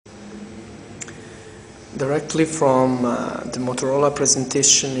Directly from the Motorola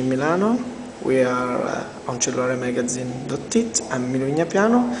presentation in Milano. We are on CellulareMagazine.it. I'm Emilio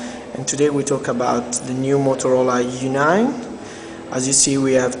Vignapiano, and today we talk about the new Motorola U9. As you see,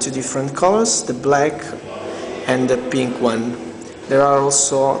 we have two different colors, the black and the pink one. There are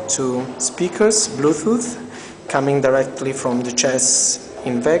also two speakers, Bluetooth, coming directly from the chassis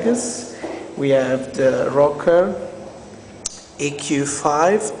in Vegas. We have the rocker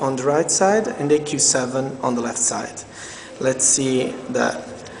AQ5 on the right side and AQ7 on the left side. Let's see the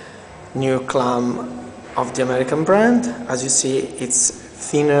new clamp of the American brand. As you see, it's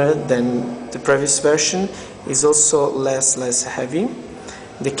thinner than the previous version. It's also less heavy.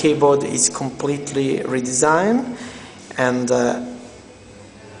 The keyboard is completely redesigned, and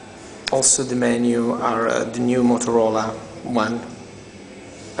also the menu are the new Motorola one,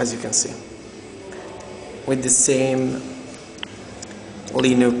 as you can see, with the same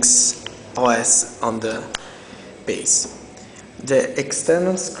Linux OS on the base. The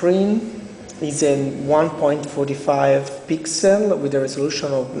external screen is in 1.45 pixel with a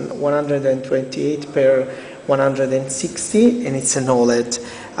resolution of 128 per 160, and it's an OLED.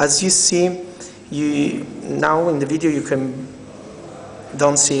 As you see, now in the video you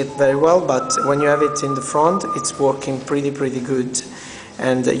don't see it very well, but when you have it in the front, it's working pretty good.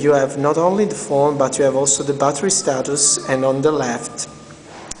 And you have not only the phone, but you have also the battery status, and on the left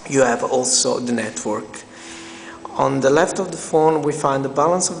you have also the network. On the left of the phone we find the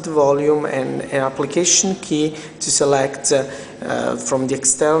balance of the volume and an application key to select from the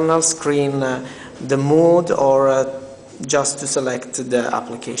external screen the mood, or just to select the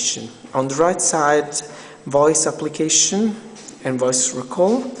application. On the right side, voice application and voice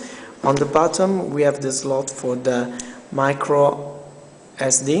recall. On the bottom we have the slot for the micro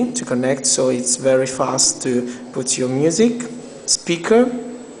SD to connect, so it's very fast to put your music. Speaker.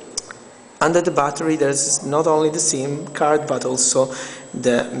 Under the battery there's not only the SIM card but also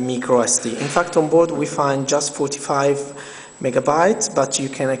the micro SD. In fact, on board we find just 45 megabytes, but you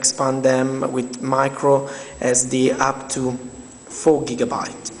can expand them with micro SD up to 4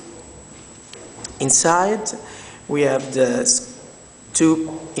 gigabytes. Inside we have the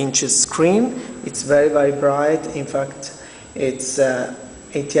 2-inch screen. It's very bright. In fact, it's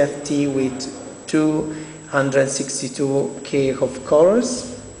ATFT with 262K of colors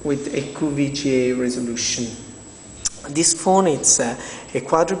with a QVGA resolution. This phone is a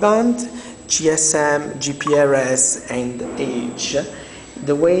quadriband, GSM, GPRS and age.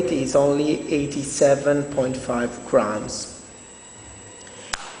 The weight is only 87.5 grams.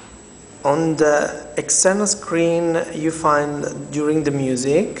 On the external screen you find, during the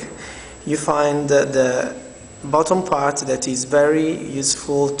music, you find the bottom part that is very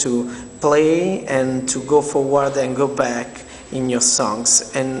useful to play and to go forward and go back in your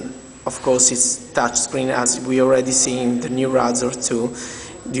songs, and of course it's touch screen, as we already see in the new Razr 2,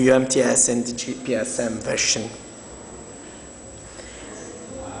 the UMTS and the GPSM version.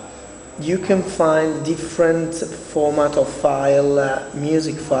 You can find different format of file,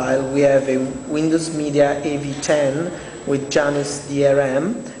 music file. We have a Windows Media AV10 with Janus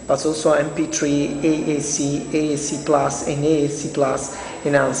DRM, but also MP3, AAC, AAC Plus and AAC Plus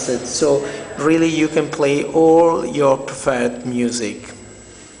enhanced. So really you can play all your preferred music.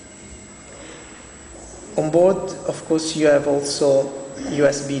 On board, of course, you have also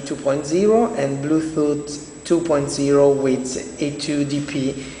USB 2.0 and Bluetooth 2.0 with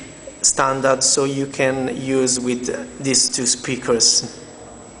A2DP standard, so you can use with these two speakers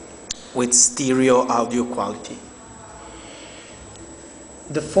with stereo audio quality.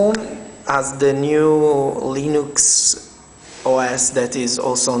 The phone has the new Linux OS that is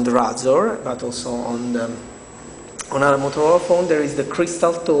also on the Razr, but also on another Motorola phone. There is the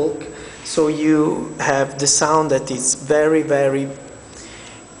Crystal Talk, so you have the sound that is very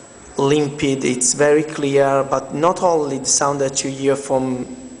limpid, it's very clear, but not only the sound that you hear from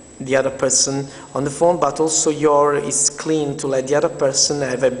the other person on the phone, but also yours is clean to let the other person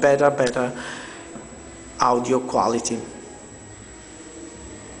have a better audio quality.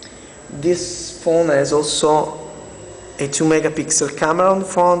 This phone has also a 2 megapixel camera on the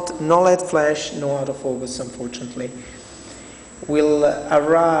front, no LED flash, no autofocus, unfortunately. Will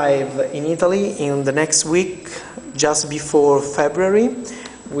arrive in Italy in the next week, just before February,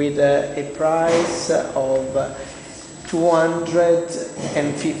 with a price of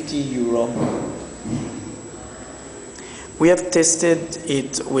 €250. We have tested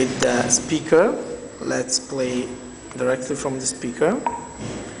it with the speaker. Let's play directly from the speaker.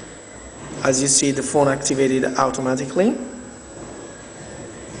 As you see, the phone activated automatically.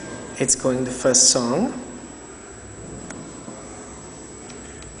 It's going the first song.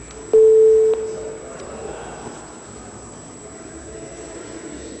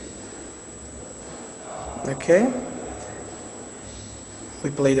 Okay, we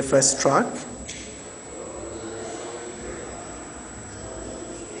play the first track.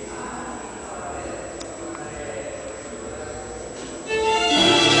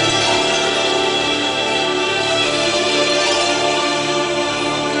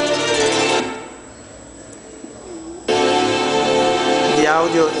 The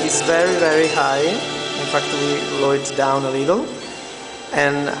audio is very high. In fact, we lower it down a little.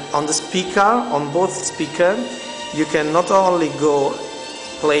 And on the speaker, on both speakers, you can not only go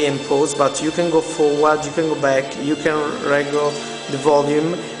play and pause, but you can go forward, you can go back, you can regulate the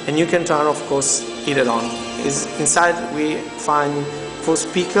volume, and you can turn, of course, it on. Inside we find 4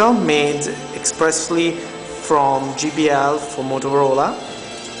 speakers made expressly from PEBL for Motorola.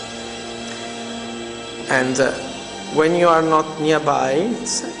 And when you are not nearby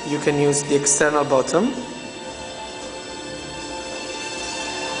it, you can use the external button.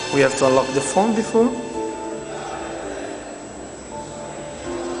 We have to unlock the phone before.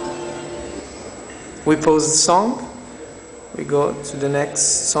 We pause the song. We go to the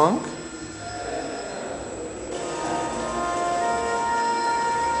next song.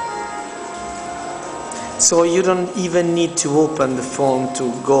 So you don't even need to open the phone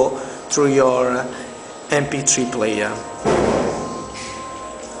to go through your MP3 player.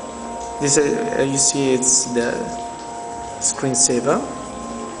 This, you see, it's the screensaver.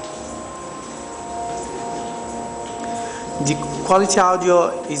 The quality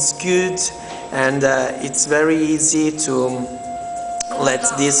audio is good, and it's very easy to let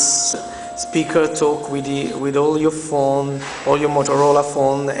this speaker talk with all your phone, all your Motorola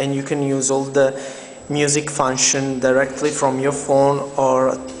phone, and you can use all the music function directly from your phone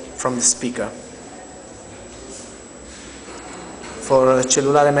or from the speaker. For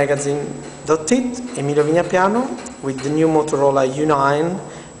CellulareMagazine.it, Emilio Vignapiano with the new Motorola U9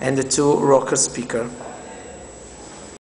 and the 2 rocker speakers.